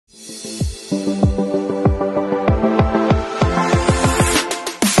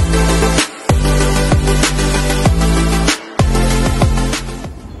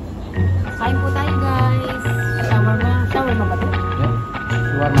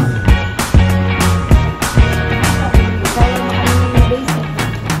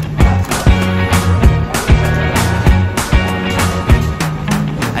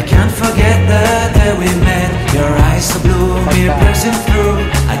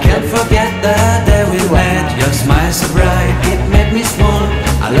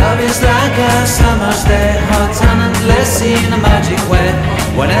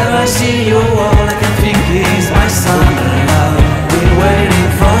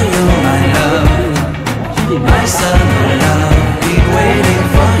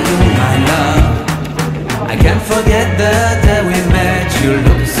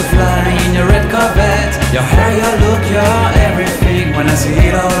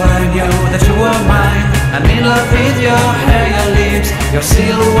knew that you were mine. I'm in love with your hair, your lips, your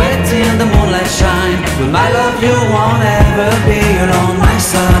silhouette in the moonlight shine. With my love you won't ever be alone, my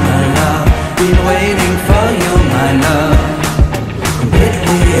summer love. Been waiting for you, my love.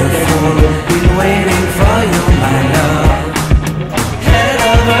 Completely a fool. Been waiting for you, my love. Head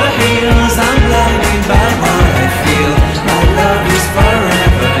over heels, I'm blinded by what I feel. My love is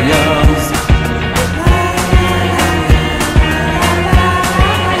forever yours.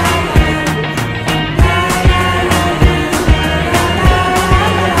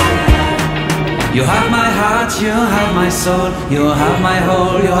 You have my heart, you have my soul, you have my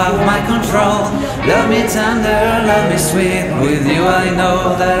whole, you have my control. Love me tender, love me sweet, with you I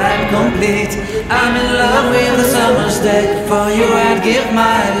know that I'm complete. I'm in love with the summer's day, for you I'd give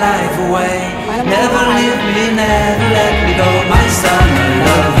my life away. Never leave me, never let me go, my summer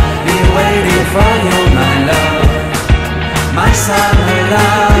love. Been waiting for you, my love. My summer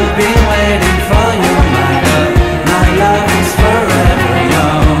love, been waiting for you, my love. My love is forever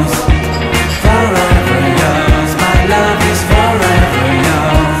yours. Forever yours, my love is forever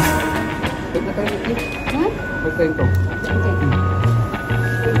yours.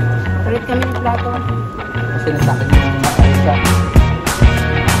 Palit kami ng plato. Kasi nasa akin yung nakaisa.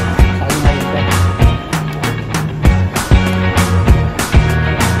 Sa akin nakaisa.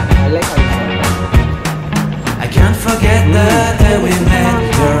 I like Aisa. I can't forget the day we met.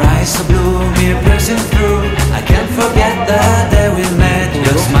 Your eyes so blue, me piercing through. I can't forget the day we met.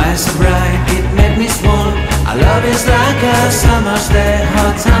 Your smile so bright, it made me swoon. Our love is like a summer's day,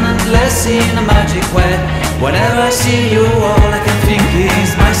 hot and endless in a magic way. Whenever I see you, all I can think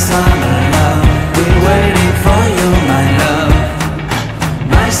is my summer love. Been waiting for you, my love.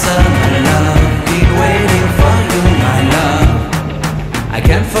 My summer love. Been waiting for you, my love. I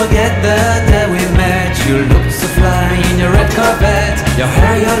can't forget the day we met. You looked so fly in your red Corvette. Your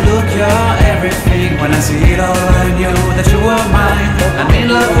hair, your look, your everything. When I see it all, I knew that you were mine. I'm in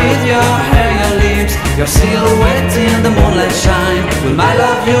love with your hair, your lips, your silhouette in the moonlight shine. With my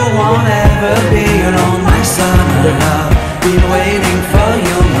love you won't ever be alone, my summer love. Been waiting for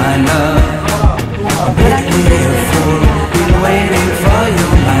you, my love. Completely a fool. Been waiting for you,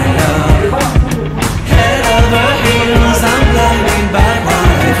 my love. Head over heels, I'm blinded by what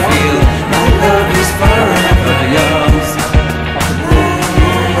I feel. My love is forever yours.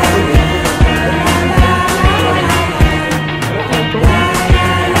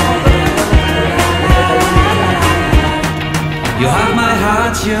 You have my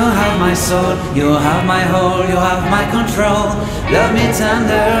heart, you have my soul, you have my whole, you have my control. Love me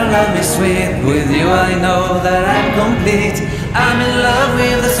tender, love me sweet, with you I know that I'm complete. I'm in love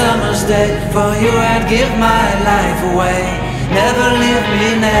with the summer's day, for you I'd give my life away. Never leave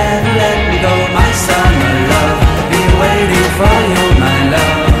me, never let me go, my summer love. Been waiting for you, my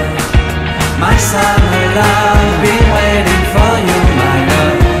love. My summer love, been waiting for you, my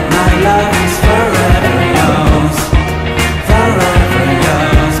love. My love is forever yours. Forever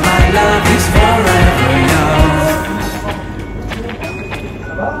yours, my love is forever yours.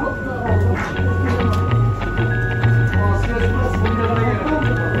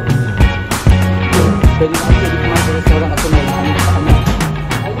 Pwede mo ako kumain sa restaurant kasi may namin sa kanya.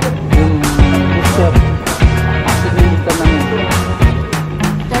 Yung booster. Kasi may booster namin.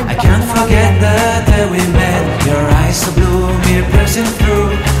 I can't forget the day we met. Your eyes so blue, me piercing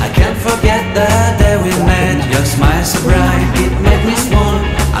through. I can't forget the day we met. Your smile so bright, it made me swoon.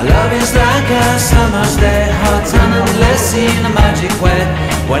 Our love is like a summer's day, hot and endless in a magic way.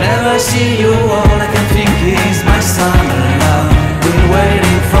 Whenever I see you, all I can think is my summer love. Been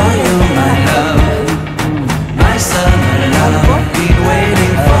waiting for you, my love. My summer love. Been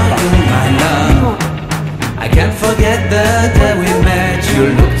waiting for you, my love. I can't forget the day we met. You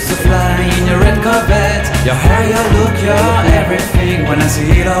looked so fly in your red Corvette. Your hair, your look, your everything. When I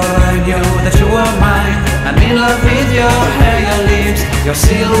see it all, I knew that you were mine. I'm in love with your hair, your lips, your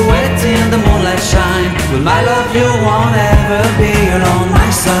silhouette in the moonlight shine. With my love you won't ever be alone, my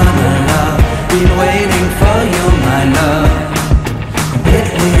summer love. Been waiting for you, my love.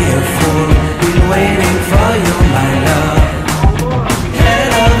 Completely a fool. Been waiting for you, my love.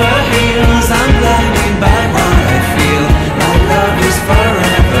 Head over heels, I'm blinded by what I feel. My love is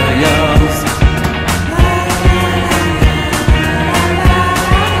forever yours.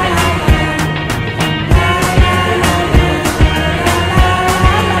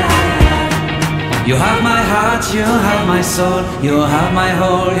 You have my heart, you have my soul, you have my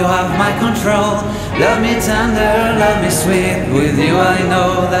whole, you have my control. Love me tender, love me sweet, with you I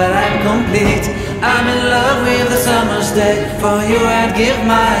know that I'm complete. I'm in love with the summer's day, for you I'd give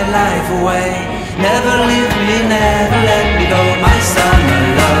my life away. Never leave me, never let me go, my summer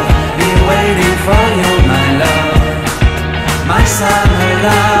love.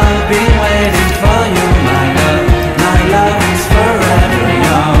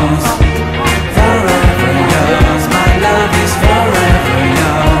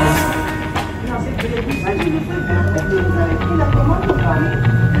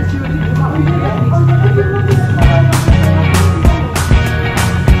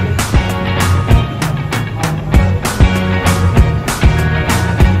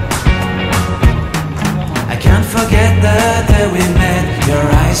 day we met. Your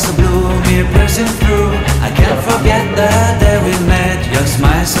eyes so blue, me piercing through. I can't forget the day we met. Your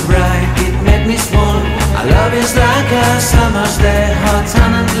smile so bright, it made me swoon. Our love is like a summer's day, hot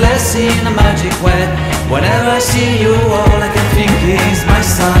and endless in a magic way. Whenever I see you, all I can think is my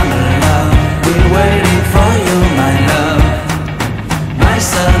summer love. Been waiting for you, my love. My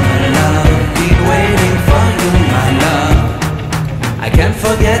summer love, been waiting for you, my love. I can't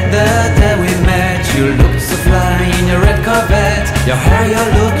forget the day we met. You looked so fly in your red Corvette. Your hair, your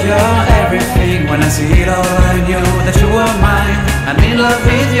look, your everything. When I see it all, I knew that you were mine. I'm in love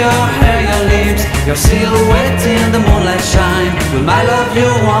with your hair, your lips, your silhouette in the moonlight shine. With my love you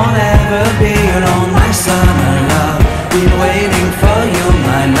won't ever be alone. My summer love, been waiting for you,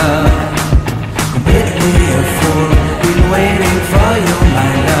 my love. Completely a fool, been waiting for you,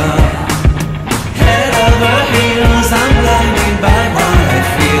 my love. Head over heels, I'm blinded by what I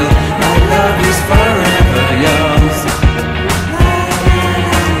feel. My love is forever yours.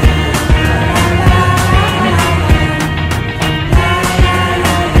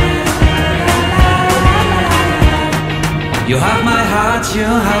 You have my heart, you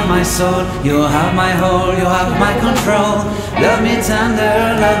have my soul, you have my whole, you have my control. Love me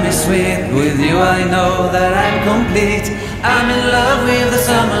tender, love me sweet. With you I know that I'm complete. I'm in love with the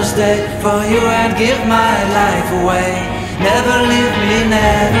summer's day. For you I'd give my life away. Never leave me,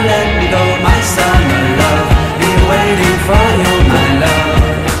 never let me go. My summer love, been waiting for you, my love.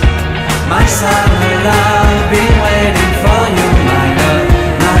 My summer love, been waiting for you, my love.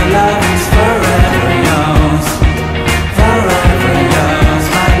 My love is forever yours. Forever yours,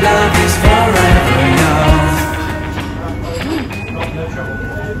 my love is forever yours.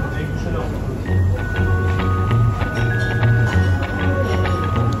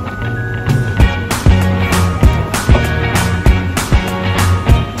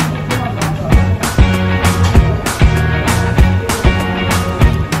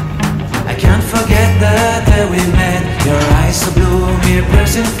 I can't forget the day we met. Your eyes so blue, me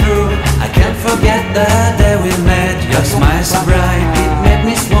piercing through. I can't forget the day we met. Your smile so bright, it made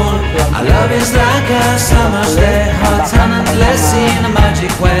me swoon. Our love is like a summer's day, hot and endless in a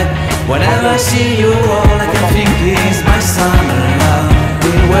magic way. Whenever I see you, all I can think is my summer love.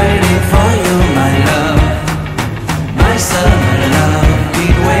 Been waiting for you, my love. My summer love,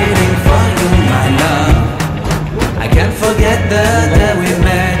 been waiting for you, my love. I can't forget the day we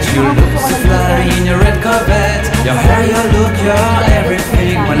met. You look so fly in your red Corvette. Your hair, your look, your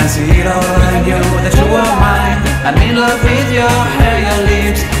everything. When I see it all, I knew that you were mine. I'm in love with your hair, your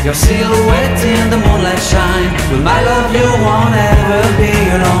lips, your silhouette in the moonlight shine. With my love you won't ever be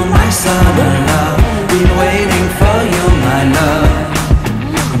alone. My summer love, been waiting for you, my love.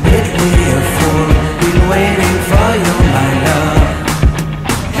 Completely a fool, been waiting for you, my love.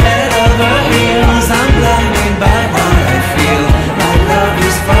 Head over heels, I'm blinded by what I feel. My love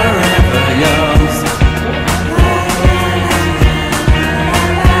is forever yours.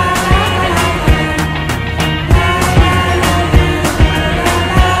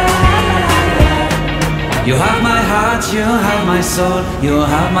 You have my heart, you have my soul, you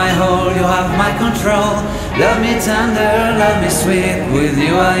have my whole, you have my control. Love me tender, love me sweet. With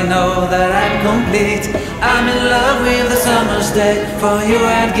you I know that I'm complete. I'm in love with the summer's day. For you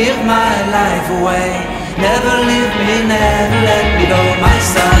I'd give my life away. Never leave me, never let me go. My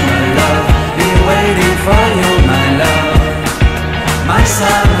summer love, been waiting for you, my love. My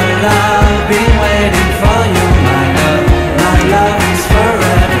summer love, been waiting for you, my love. My love is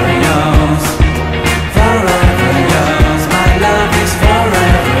forever yours. Forever yours, my love is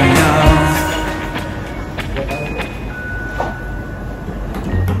forever yours.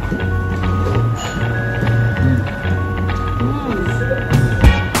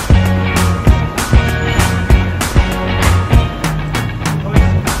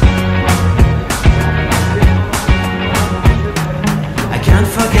 I can't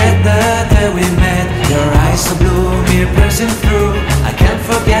forget the day we met. Your eyes so blue, me piercing through. I can't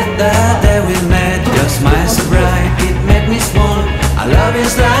forget the day we met. Your smile so bright, it made me swoon. Our love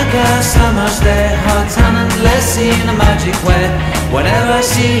is like a summer's day, hot and endless in a magic way. Whenever I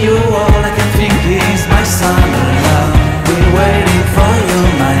see you, all I can think is my summer love. Been waiting for you,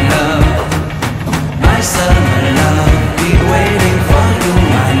 my love. My summer love, been waiting for you,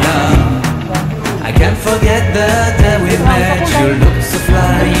 my love. I can't forget the day we met. You look so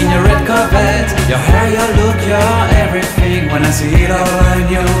fly in your red Corvette. Your hair, your look, your everything. When I see it all, I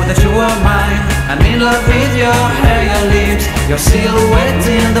knew that you were mine. I'm in love with your hair, your lips, your silhouette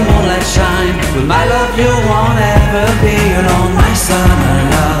in the moonlight shine. With my love you won't ever be alone. My summer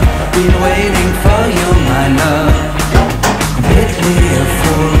love, been waiting for you, my love. Completely a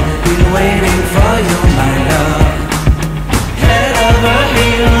fool, been waiting for you, my love.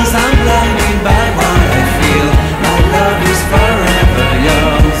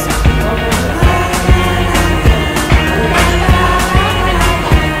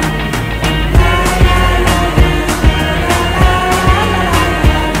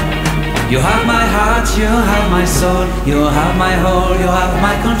 You have my heart, you have my soul, you have my whole, you have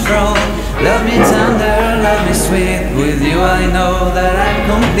my control. Love me tender, love me sweet, with you I know that I'm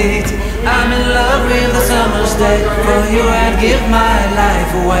complete. I'm in love with the summer's day, for you I'd give my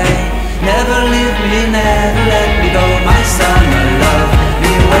life away. Never leave me, never let me go, my summer love.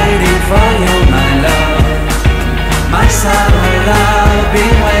 Be waiting for you, my love. My summer love, be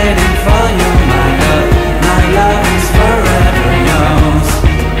waiting for you, my love. My love is forever yours,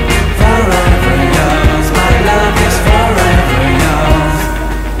 forever yours. My love is forever yours.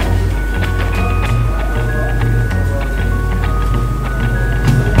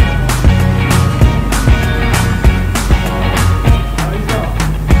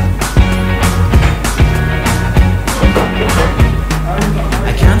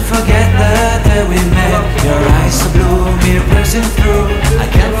 I can't forget the day we met. Your eyes so blue, me piercing through. I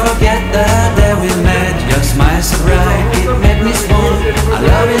can't forget the day we met. Your smile so bright, it made me swoon. Our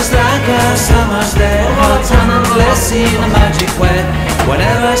love is like a summer's day, hot and endless in a magic way.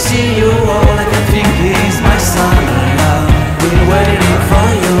 Whenever I see you, all I can think is my summer love. Been waiting for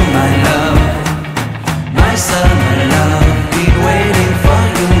you, my love. My summer love, been waiting for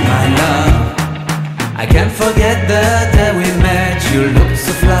you, my love. I can't forget the day we met. You looked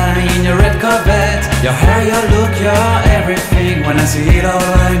so fly in your red Corvette. Your hair, your look, your everything. When I see it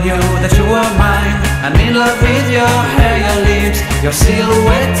all, I knew that you were mine. I'm in love with your hair, your lips, your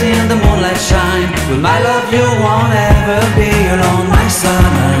silhouette in the moonlight shine. With my love you won't ever be alone, my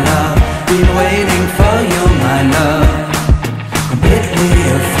summer love. Been waiting for you, my love. Completely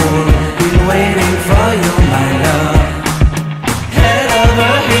a fool. Been waiting for you, my love. Head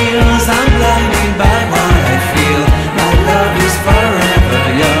over heels, I'm blinded by what I feel. My love is forever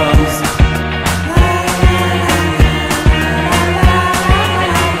yours.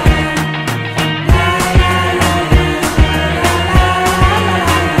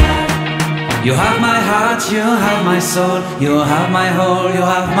 You have my heart, you have my soul, you have my whole, you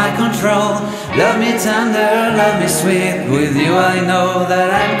have my control. Love me tender, love me sweet, with you I know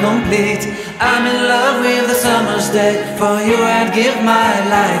that I'm complete. I'm in love with the summer's day, for you I'd give my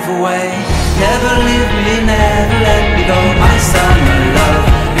life away. Never leave me, never let